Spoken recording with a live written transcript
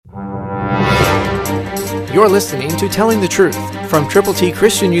You're listening to Telling the Truth from Triple T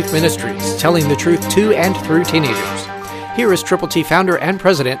Christian Youth Ministries, telling the truth to and through teenagers. Here is Triple T founder and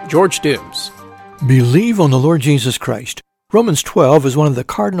president, George Dooms. Believe on the Lord Jesus Christ. Romans 12 is one of the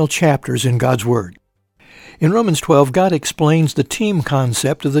cardinal chapters in God's Word. In Romans 12, God explains the team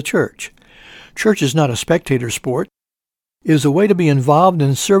concept of the church. Church is not a spectator sport. It is a way to be involved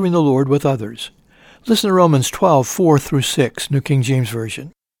in serving the Lord with others. Listen to Romans 12, 4 through 6, New King James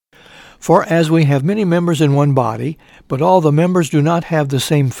Version. For as we have many members in one body, but all the members do not have the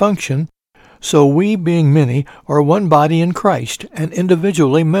same function, so we, being many, are one body in Christ, and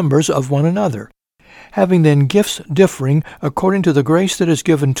individually members of one another. Having then gifts differing according to the grace that is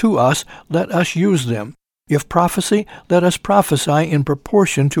given to us, let us use them. If prophecy, let us prophesy in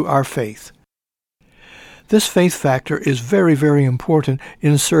proportion to our faith. This faith factor is very, very important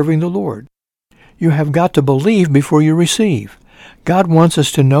in serving the Lord. You have got to believe before you receive. God wants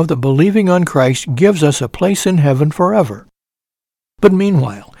us to know that believing on Christ gives us a place in heaven forever. But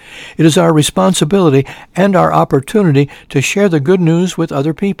meanwhile, it is our responsibility and our opportunity to share the good news with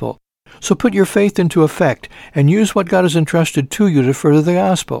other people. So put your faith into effect and use what God has entrusted to you to further the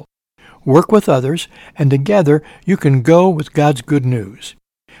gospel. Work with others, and together you can go with God's good news.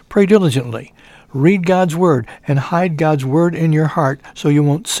 Pray diligently. Read God's Word and hide God's Word in your heart so you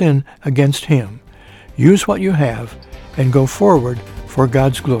won't sin against Him. Use what you have and go forward for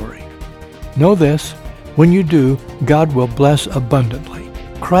God's glory. Know this, when you do, God will bless abundantly.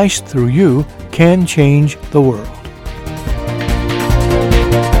 Christ through you can change the world.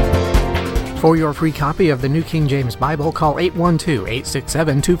 For your free copy of the New King James Bible, call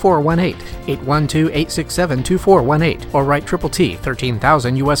 812-867-2418, 812-867-2418, or write Triple T,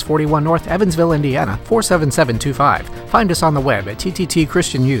 13,000 U.S. 41 North, Evansville, Indiana, 47725. Find us on the web at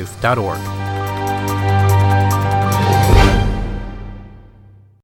tttchristianyouth.org.